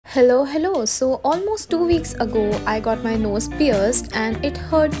Hello. So, almost 2 weeks ago, I got my nose pierced and it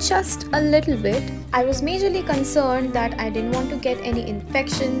hurt just a little bit. I was majorly concerned that I didn't want to get any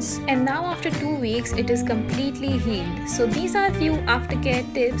infections, and now, after 2 weeks, it is completely healed. So, these are a few aftercare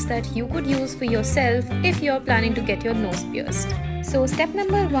tips that you could use for yourself if you're planning to get your nose pierced. So, step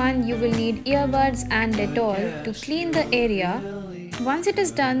number one, you will need earbuds and Dettol to clean the area. Once it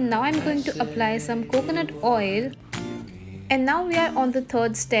is done, now I'm going to apply some coconut oil. And now we are on the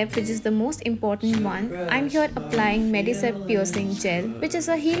third step, which is the most important one. I'm here applying Medicep piercing gel, which is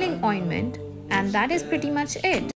a healing ointment, and that is pretty much it.